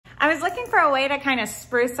I was looking for a way to kind of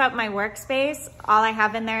spruce up my workspace. All I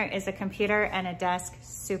have in there is a computer and a desk,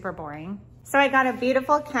 super boring. So I got a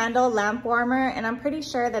beautiful candle lamp warmer, and I'm pretty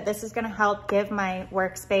sure that this is gonna help give my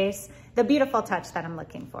workspace the beautiful touch that I'm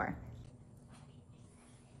looking for.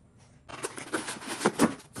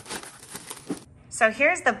 So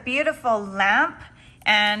here's the beautiful lamp,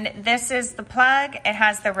 and this is the plug. It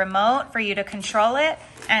has the remote for you to control it,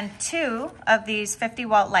 and 2 of these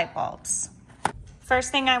 50-watt light bulbs.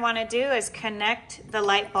 First thing I wanna do is connect the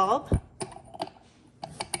light bulb.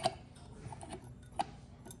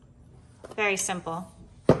 Very simple.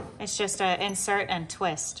 It's just an insert and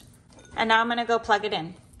twist. And now I'm gonna go plug it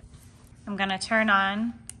in. I'm gonna turn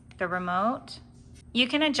on the remote. You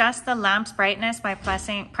can adjust the lamp's brightness by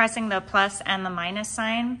pressing the plus and the minus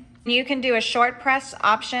sign. You can do a short press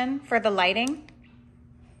option for the lighting.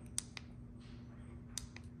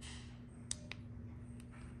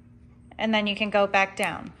 And then you can go back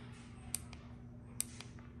down.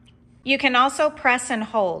 You can also press and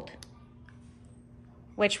hold,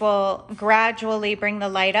 which will gradually bring the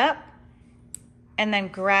light up and then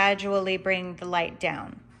gradually bring the light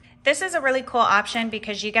down. This is a really cool option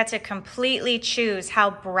because you get to completely choose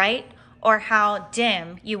how bright or how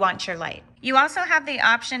dim you want your light. You also have the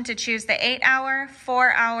option to choose the 8-hour,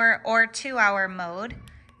 4-hour, or 2-hour mode.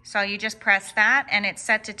 So you just press that and it's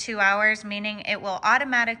set to 2 hours, meaning it will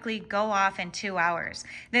automatically go off in 2 hours.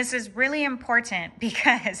 This is really important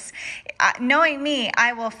because knowing me,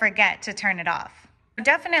 I will forget to turn it off.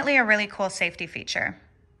 Definitely a really cool safety feature.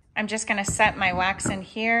 I'm just gonna set my wax in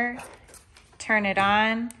here, turn it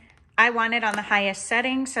on. I want it on the highest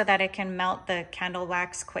setting so that it can melt the candle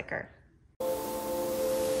wax quicker.